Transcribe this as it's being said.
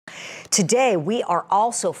Today, we are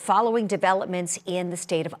also following developments in the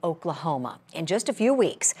state of Oklahoma. In just a few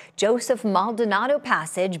weeks, Joseph Maldonado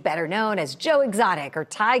Passage, better known as Joe Exotic or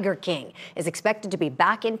Tiger King, is expected to be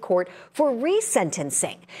back in court for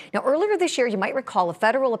resentencing. Now, earlier this year, you might recall a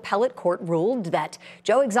federal appellate court ruled that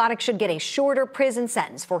Joe Exotic should get a shorter prison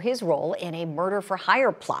sentence for his role in a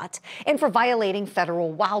murder-for-hire plot and for violating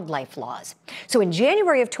federal wildlife laws. So in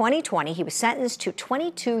January of 2020, he was sentenced to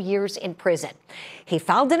 22 years in prison. He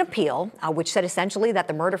filed an appeal, which said essentially that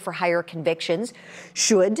the murder-for-hire convictions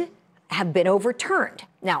should have been overturned.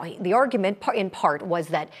 Now, the argument in part was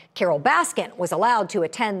that Carol Baskin was allowed to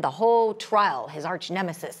attend the whole trial, his arch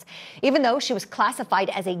nemesis, even though she was classified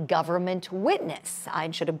as a government witness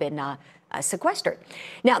and should have been sequestered.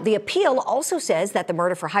 Now, the appeal also says that the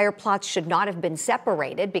murder-for-hire plots should not have been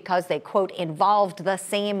separated because they, quote, involved the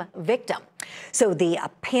same victim. So the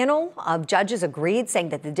panel of judges agreed, saying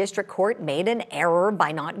that the district court made an error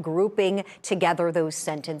by not grouping together those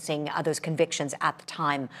those convictions at the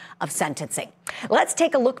time of sentencing. Let's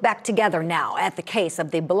take a look back together now at the case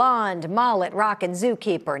of the blonde, mullet, rockin'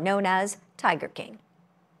 zookeeper known as Tiger King.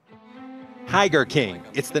 Tiger King.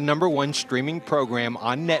 It's the #1 streaming program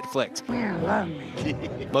on Netflix.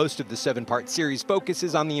 Most of the 7-part series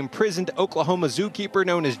focuses on the imprisoned Oklahoma zookeeper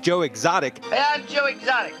known as Joe Exotic. Hey, I'm Joe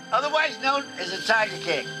Exotic, otherwise known as the Tiger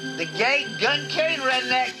King, the gay, gun-carrying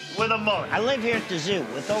redneck with a mullet. I live here at the zoo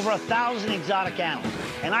with over 1,000 exotic animals,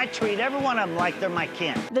 and I treat every one of them like they're my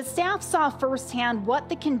kin. The staff saw firsthand what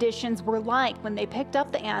the conditions were like when they picked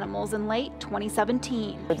up the animals in late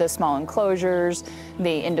 2017. The small enclosures,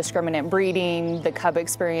 the indiscriminate breeding, the cub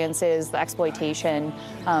experiences, the exploitation.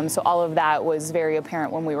 So all of that was very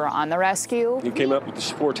apparent when we were on the rescue. He came up with the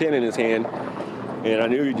 410 in his hand, and I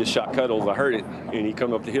knew he just shot Cuddles. I heard it, and he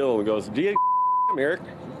come up the hill and goes, "Gee, Eric,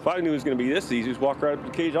 if I knew it was going to be this easy, just walk right up to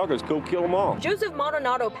the cage. I'll just go kill them all." Joseph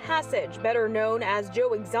Maldonado Passage, better known as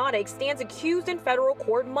Joe Exotic, stands accused in federal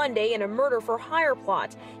court Monday in a murder-for-hire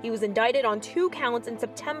plot. He was indicted on 2 counts in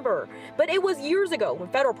September. But it was years ago when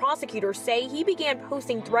federal prosecutors say he began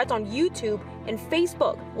posting threats on YouTube and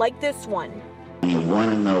Facebook, like this one. You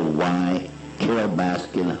want to know why Carol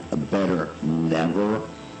Baskin better never,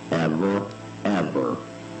 ever, ever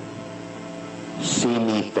see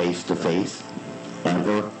me face to face,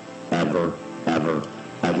 ever, ever, ever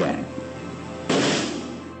again.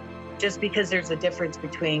 Just because there's a difference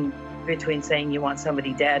between saying you want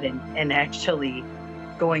somebody dead and actually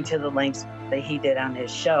going to the lengths that he did on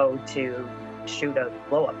his show to shoot a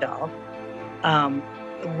blow-up doll,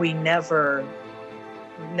 we never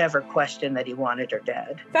questioned that he wanted her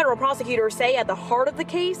dead. Federal prosecutors say at the heart of the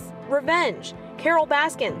case, revenge. Carol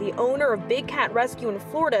Baskin, the owner of Big Cat Rescue in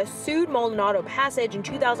Florida, sued Maldonado Passage in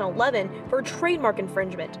 2011 for trademark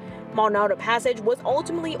infringement. Maldonado Passage was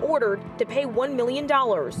ultimately ordered to pay $1 million.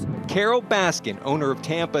 Carol Baskin, owner of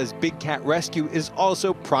Tampa's Big Cat Rescue, is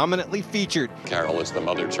also prominently featured. Carol is the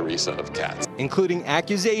Mother Teresa of cats. Including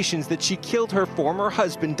accusations that she killed her former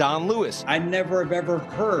husband, Don Lewis. I never have ever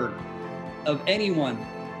heard of anyone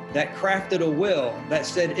that crafted a will that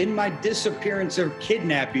said, in my disappearance or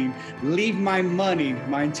kidnapping, leave my money,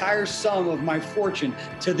 my entire sum of my fortune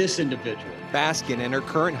to this individual. Baskin and her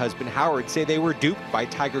current husband, Howard, say they were duped by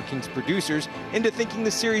Tiger King's producers into thinking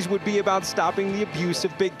the series would be about stopping the abuse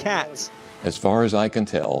of big cats. As far as I can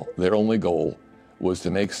tell, their only goal was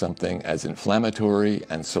to make something as inflammatory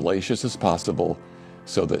and salacious as possible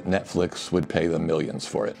so that Netflix would pay them millions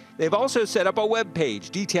for it. They've also set up a webpage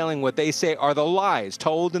detailing what they say are the lies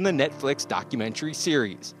told in the Netflix documentary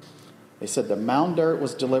series. They said the mound dirt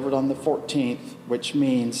was delivered on the 14th, which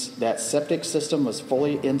means that septic system was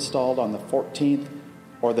fully installed on the 14th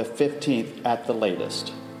or the 15th at the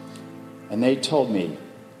latest. And they told me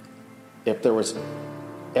if there was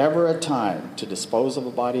ever a time to dispose of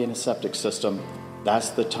a body in a septic system, that's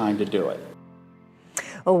the time to do it.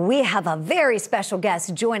 We have a very special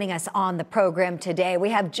guest joining us on the program today.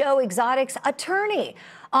 We have Joe Exotic's attorney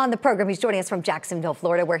on the program. He's joining us from Jacksonville,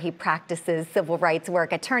 Florida, where he practices civil rights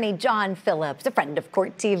work. Attorney John Phillips, a friend of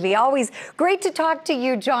Court TV. Always great to talk to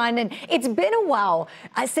you, John. And it's been a while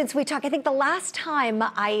since we talked. I think the last time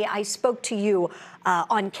I spoke to you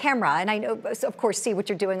on camera, and I know, of course, see what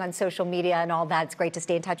you're doing on social media and all that. It's great to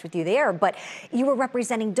stay in touch with you there. But you were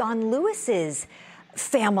representing Don Lewis's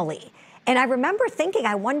family. And I remember thinking,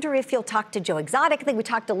 I wonder if you'll talk to Joe Exotic. I think we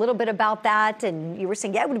talked a little bit about that, and you were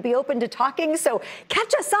saying, yeah, I would be open to talking. So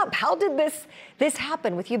catch us up. How did this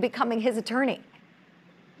happen with you becoming his attorney?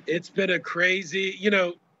 It's been a crazy,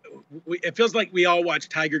 it feels like we all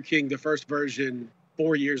watched Tiger King, the first version,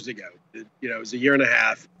 4 years ago. It was a year and a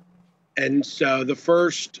half. And so the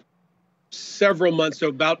first several months, so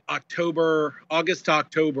about August to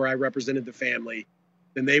October, I represented the family.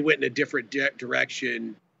 Then they went in a different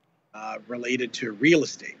direction related to real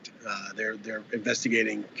estate. They're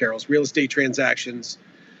investigating Carol's real estate transactions.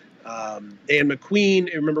 Ann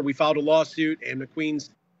McQueen, remember we filed a lawsuit. Ann McQueen's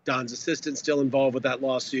Don's assistant still involved with that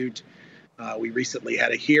lawsuit. We recently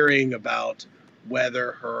had a hearing about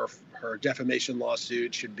whether her defamation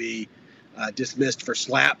lawsuit should be dismissed for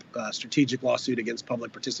SLAP, strategic lawsuit against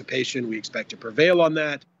public participation. We expect to prevail on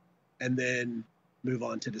that and then move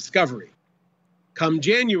on to discovery. Come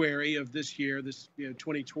January of this year,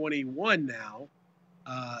 2021 now,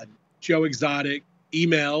 Joe Exotic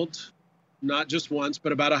emailed not just once,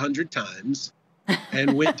 but about 100 times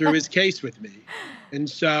and went through his case with me. And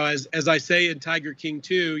so as I say in Tiger King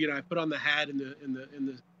 2, I put on the hat in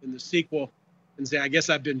the sequel and say, I guess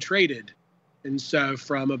I've been traded. And so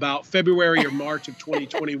from about February or March of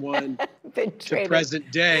 2021 to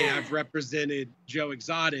present day, I've represented Joe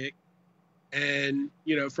Exotic. And,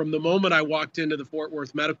 from the moment I walked into the Fort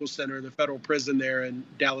Worth Medical Center, the federal prison there in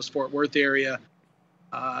Dallas-Fort Worth area,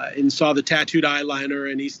 and saw the tattooed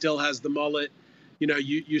eyeliner, and he still has the mullet.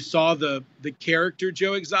 You saw the character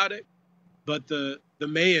Joe Exotic, but the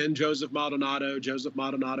man, Joseph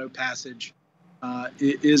Maldonado Passage,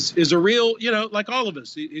 is a real, like all of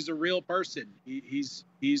us, he's a real person. He's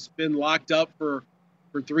been locked up for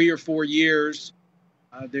 3 or 4 years.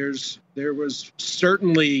 There was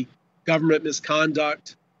certainly government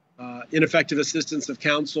misconduct, ineffective assistance of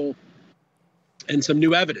counsel, and some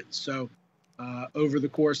new evidence. So over the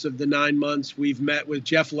course of the 9 months, we've met with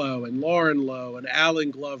Jeff Lowe and Lauren Lowe and Alan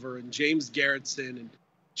Glover and James Garrettson and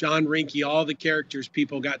John Rinke, all the characters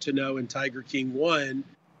people got to know in Tiger King 1,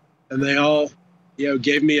 and they all,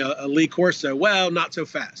 gave me a Lee Corso. Well, not so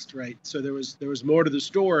fast, right? So there was more to the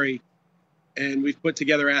story, and we've put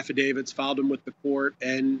together affidavits, filed them with the court,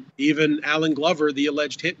 and even Alan Glover, the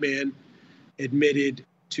alleged hitman, admitted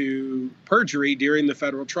to perjury during the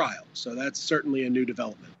federal trial. So that's certainly a new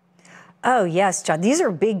development. Oh, yes, John. These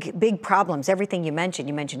are big problems. Everything you mentioned.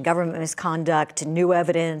 You mentioned government misconduct, new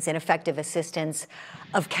evidence, ineffective assistance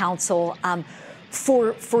of counsel.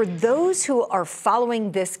 For those who are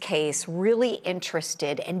following this case, really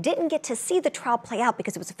interested and didn't get to see the trial play out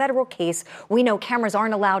because it was a federal case, we know cameras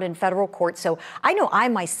aren't allowed in federal court. So I know I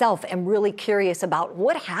myself am really curious about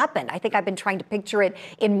what happened. I think I've been trying to picture it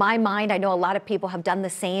in my mind. I know a lot of people have done the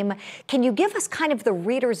same. Can you give us kind of the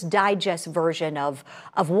Reader's Digest version of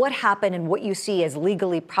what happened and what you see as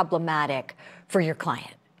legally problematic for your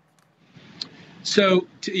client? So,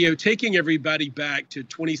 taking everybody back to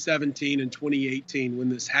 2017 and 2018 when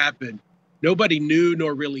this happened, nobody knew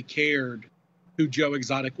nor really cared who Joe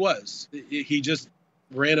Exotic was. He just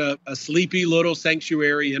ran a sleepy little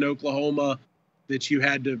sanctuary in Oklahoma that you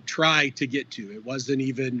had to try to get to. It wasn't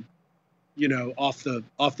even, off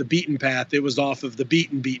the beaten path. It was off of the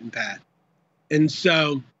beaten path. And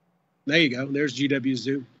so, there you go. There's GW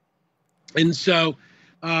Zoo. And so,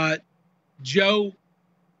 Joe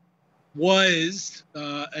was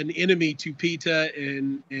an enemy to PETA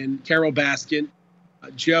and Carol Baskin.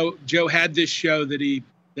 Joe had this show that he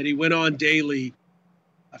went on daily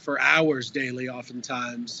for hours daily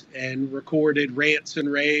oftentimes and recorded rants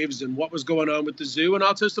and raves and what was going on with the zoo and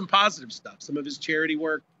also some positive stuff, some of his charity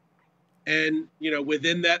work. And,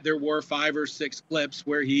 within that, there were 5 or 6 clips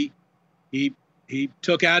where he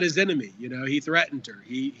took out his enemy. He threatened her.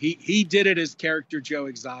 He did it as character Joe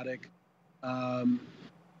Exotic.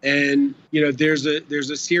 And, there's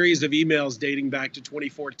a series of emails dating back to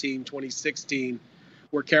 2014, 2016,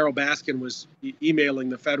 where Carol Baskin was emailing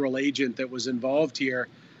the federal agent that was involved here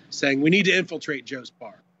saying, we need to infiltrate Joe's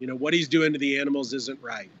park. What he's doing to the animals isn't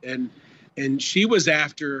right. And she was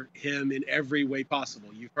after him in every way possible.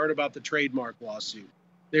 You've heard about the trademark lawsuit.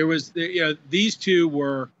 These two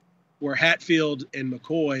were Hatfield and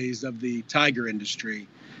McCoys of the tiger industry.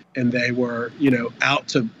 And they were, out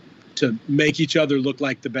to make each other look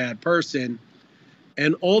like the bad person.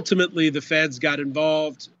 And ultimately the feds got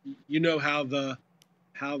involved.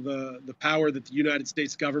 How the power that the United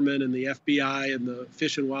States government and the FBI and the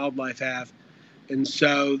Fish and Wildlife have. And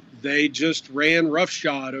so they just ran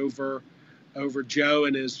roughshod over Joe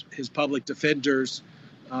and his public defenders,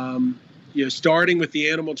 starting with the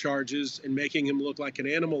animal charges and making him look like an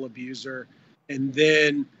animal abuser. And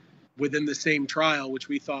then within the same trial, which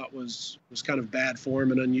we thought was kind of bad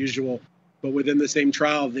form and unusual, but within the same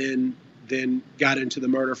trial, then got into the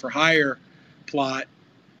murder for hire plot,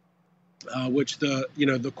 which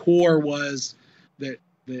the core was that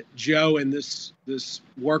Joe and this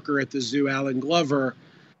worker at the zoo, Alan Glover,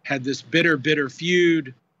 had this bitter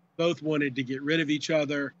feud. Both wanted to get rid of each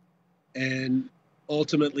other, and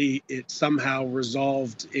Ultimately, it somehow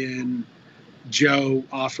resolved in Joe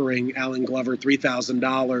offering Alan Glover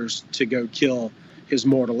 $3,000 to go kill his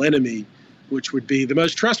mortal enemy, which would be the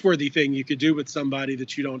most trustworthy thing you could do with somebody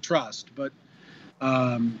that you don't trust. But,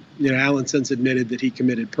 Alan since admitted that he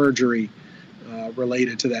committed perjury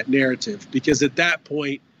related to that narrative, because at that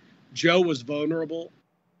point, Joe was vulnerable.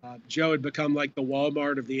 Joe had become like the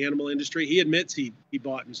Walmart of the animal industry. He admits he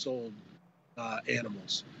bought and sold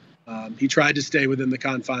animals. He tried to stay within the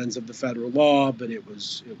confines of the federal law, but it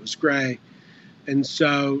was gray. And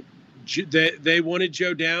so they wanted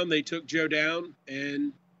Joe down. They took Joe down,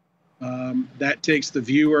 and that takes the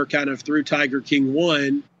viewer kind of through Tiger King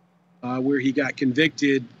 1, where he got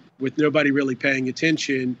convicted with nobody really paying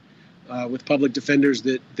attention, with public defenders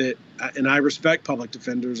that and I respect public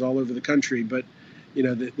defenders all over the country, but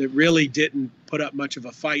that really didn't put up much of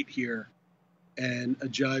a fight here, and a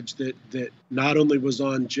judge that not only was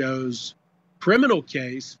on Joe's criminal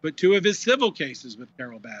case, but 2 of his civil cases with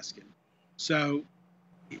Carol Baskin. So,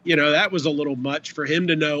 that was a little much for him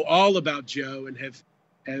to know all about Joe and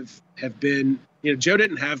have been, Joe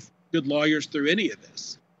didn't have good lawyers through any of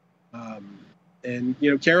this. And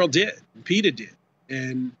Carol did, and PETA did,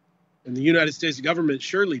 and the United States government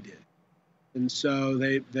surely did. And so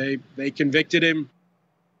they convicted him.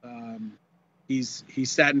 He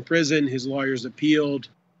sat in prison. His lawyers appealed,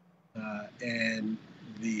 and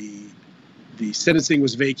the sentencing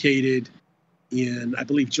was vacated in, I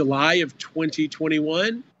believe, July of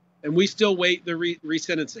 2021, and we still wait the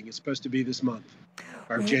resentencing. It's supposed to be this month,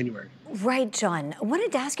 or January. Right, John. I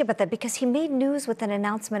wanted to ask you about that because he made news with an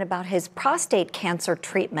announcement about his prostate cancer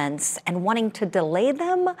treatments and wanting to delay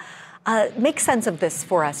them. Make sense of this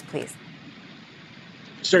for us, please.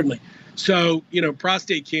 Certainly. So,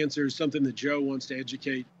 prostate cancer is something that Joe wants to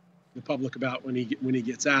educate the public about when he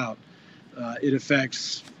gets out. It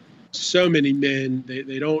affects so many men.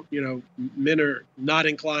 They don't, men are not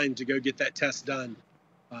inclined to go get that test done.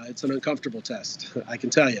 It's an uncomfortable test, I can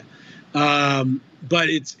tell you. But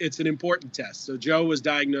it's an important test. So Joe was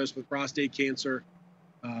diagnosed with prostate cancer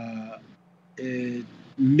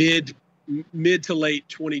mid to late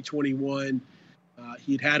 2021.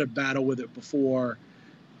 He'd had a battle with it before.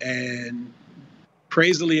 And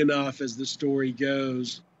crazily enough, as the story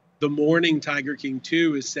goes, the morning Tiger King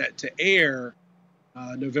 2 is set to air,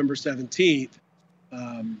 November 17th,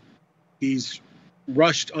 he's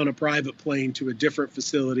rushed on a private plane to a different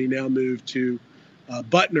facility, now moved to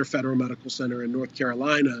Butner Federal Medical Center in North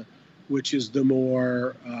Carolina, which is the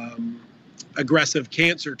more aggressive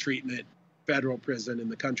cancer treatment federal prison in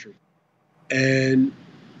the country. And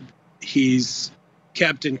he's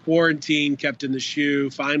kept in quarantine, kept in the SHU,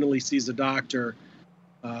 finally sees a doctor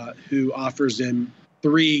who offers him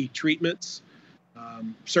 3 treatments: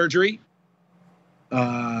 surgery,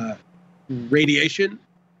 radiation,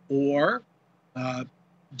 or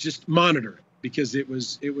just monitor it, because it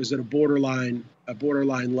was at a borderline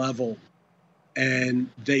level, and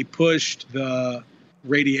they pushed the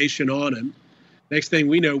radiation on him. Next thing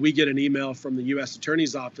we know, we get an email from the U.S.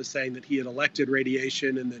 Attorney's Office saying that he had elected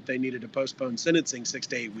radiation and that they needed to postpone sentencing 6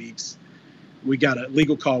 to 8 weeks. We got a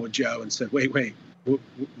legal call with Joe and said, wait,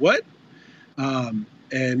 what?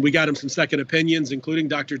 And we got him some second opinions, including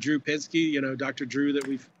Dr. Drew Pinsky, Dr. Drew that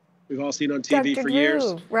we've all seen on TV for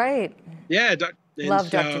years. Right. Yeah. Love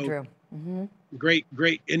Dr. Drew. Mm-hmm. Great.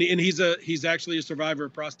 And he's actually a survivor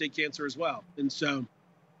of prostate cancer as well. And so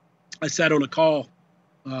I sat on a call.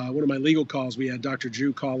 One of my legal calls, we had Dr.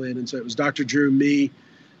 Drew call in, and so it was Dr. Drew, me,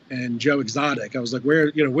 and Joe Exotic. I was like,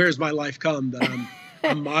 where's my life come that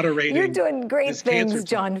I'm moderating? You're doing great things,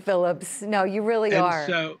 John Phillips. No, you really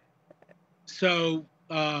are. So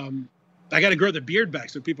I got to grow the beard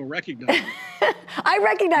back so people recognize me. I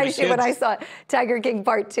recognized you when I saw Tiger King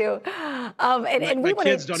Part 2. And we want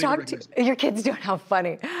to talk to your kids. Don't, how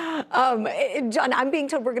funny. John, I'm being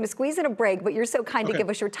told we're going to squeeze in a break, but you're so kind to give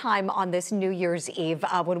us your time on this New Year's Eve.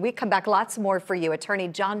 When we come back, lots more for you. Attorney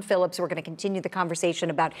John Phillips, we're going to continue the conversation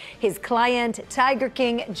about his client, Tiger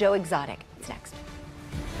King, Joe Exotic. It's next.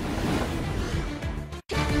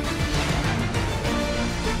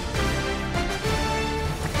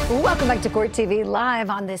 Welcome back to Court TV, live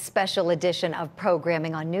on this special edition of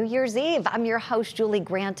programming on New Year's Eve. I'm your host, Julie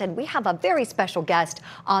Grant, and we have a very special guest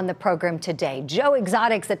on the program today, Joe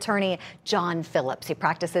Exotic's attorney, John Phillips. He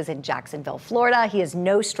practices in Jacksonville, Florida. He is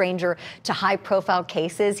no stranger to high-profile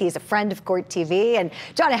cases. He's a friend of Court TV. And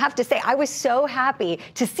John, I have to say, I was so happy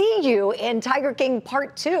to see you in Tiger King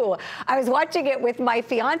Part 2. I was watching it with my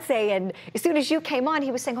fiance, and as soon as you came on,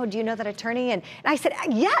 he was saying, oh, do you know that attorney? And I said,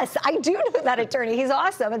 yes, I do know that attorney. He's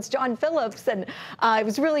awesome. And It's John Phillips, and it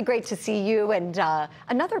was really great to see you and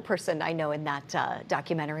another person I know in that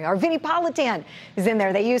documentary. Our Vinnie Politan is in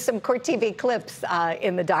there. They used some Court TV clips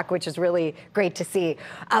in the doc, which is really great to see.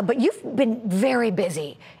 But you've been very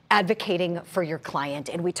busy advocating for your client,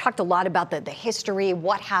 and we talked a lot about the history,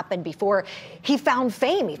 what happened before he found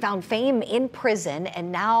fame. He found fame in prison,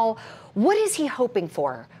 and now what is he hoping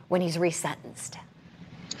for when he's resentenced?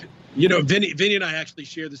 You know, Vinny and I actually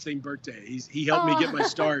share the same birthday. He helped me get my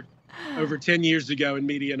start over 10 years ago in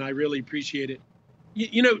media, and I really appreciate it.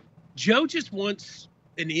 You know, Joe just wants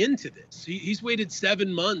an end to this. He's waited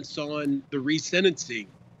 7 months on the resentencing.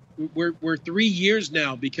 We're 3 years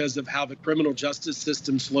now because of how the criminal justice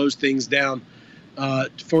system slows things down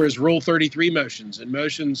for his Rule 33 motions and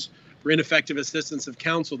motions for ineffective assistance of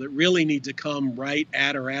counsel that really need to come right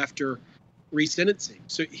at or after resentencing.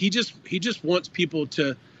 So he just wants people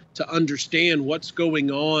to understand what's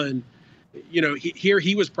going on. You know,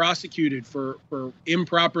 he was prosecuted for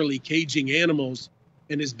improperly caging animals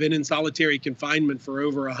and has been in solitary confinement for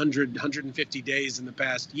over 150 days in the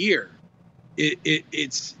past year.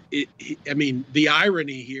 I mean, the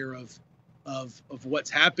irony here of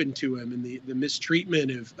what's happened to him and the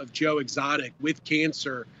mistreatment of Joe Exotic with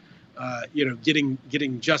cancer, you know,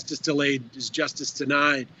 getting justice delayed is justice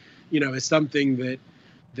denied, you know, is something that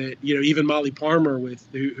you know, even Molly Parmer,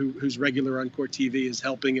 who's regular on Court TV, is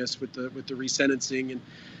helping us with the resentencing. And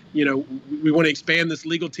you know, we want to expand this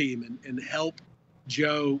legal team and help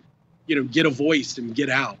Joe, you know, get a voice and get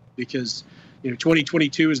out, because you know,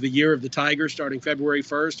 2022 is the year of the tiger starting February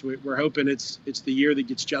 1st. We're hoping it's the year that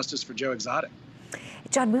gets justice for Joe Exotic.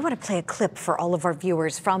 John, we want to play a clip for all of our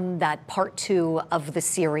viewers from that part 2 of the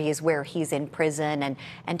series where he's in prison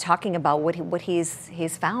and talking about what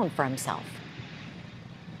he's found for himself.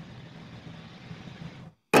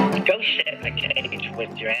 Go sit in a cage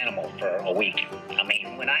with your animal for a week. I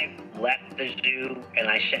mean, when I left the zoo and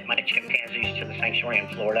I sent my chimpanzees to the sanctuary in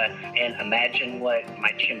Florida, and imagine what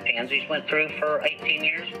my chimpanzees went through for 18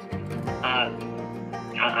 years,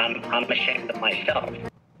 I'm ashamed of myself.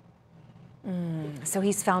 So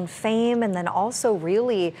he's found fame and then also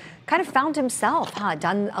really kind of found himself,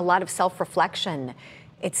 done a lot of self-reflection,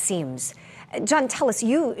 it seems. John, tell us,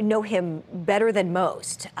 you know him better than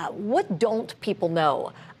most. What don't people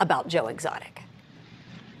know about Joe Exotic?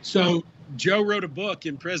 So Joe wrote a book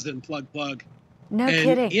in prison, plug. No and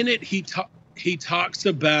kidding. In it, he talks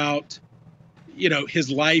about, you know,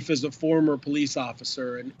 his life as a former police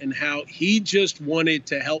officer and how he just wanted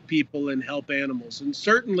to help people and help animals. And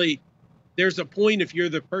certainly there's a point, if you're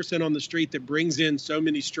the person on the street that brings in so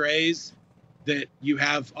many strays that you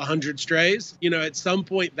have 100 strays, you know, at some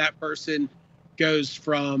point that person goes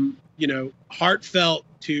from, you know, heartfelt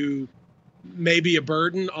to maybe a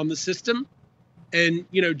burden on the system. And,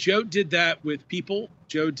 you know, Joe did that with people.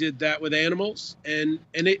 Joe did that with animals. And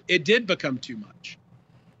it did become too much.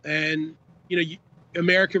 And, you know,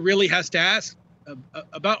 America really has to ask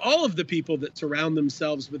about all of the people that surround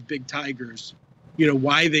themselves with big tigers, you know,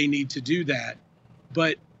 why they need to do that.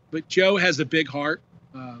 But Joe has a big heart.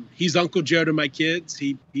 He's Uncle Joe to my kids.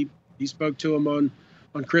 He spoke to them on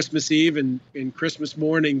Christmas Eve, and Christmas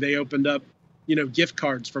morning they opened up, you know, gift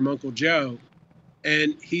cards from Uncle Joe.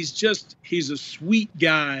 And he's a sweet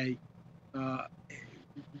guy.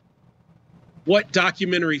 What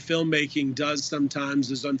documentary filmmaking does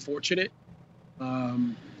sometimes is unfortunate.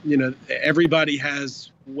 You know, everybody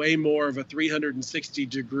has way more of a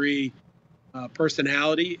 360-degree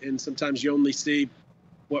personality, and sometimes you only see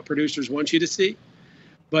what producers want you to see.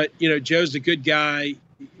 But, you know, Joe's a good guy.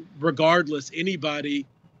 Regardless, anybody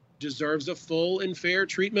deserves a full and fair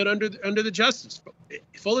treatment under the justice,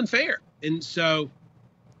 full and fair. And so,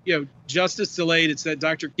 you know, justice delayed, it's that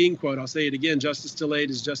Dr. King quote. I'll say it again: justice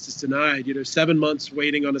delayed is justice denied. You know, 7 months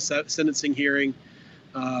waiting on a sentencing hearing,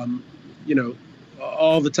 you know,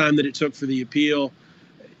 all the time that it took for the appeal.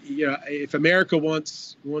 You know, if America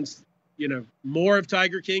wants, you know, more of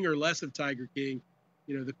Tiger King or less of Tiger King,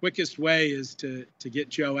 you know, the quickest way is to get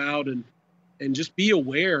Joe out and just be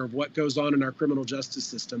aware of what goes on in our criminal justice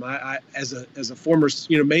system. I as a former,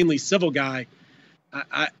 you know, mainly civil guy,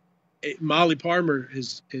 Molly Parmer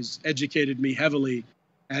has educated me heavily,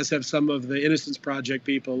 as have some of the Innocence Project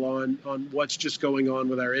people, on what's just going on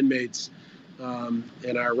with our inmates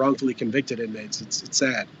and our wrongfully convicted inmates. It's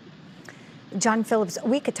sad. John Phillips,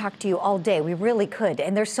 we could talk to you all day. We really could.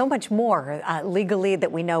 And there's so much more legally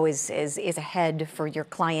that we know is ahead for your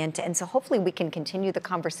client. And so hopefully we can continue the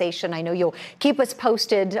conversation. I know you'll keep us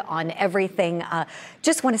posted on everything.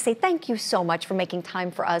 Just want to say thank you so much for making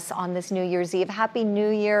time for us on this New Year's Eve. Happy New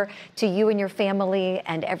Year to you and your family,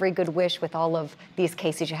 and every good wish with all of these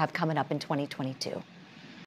cases you have coming up in 2022.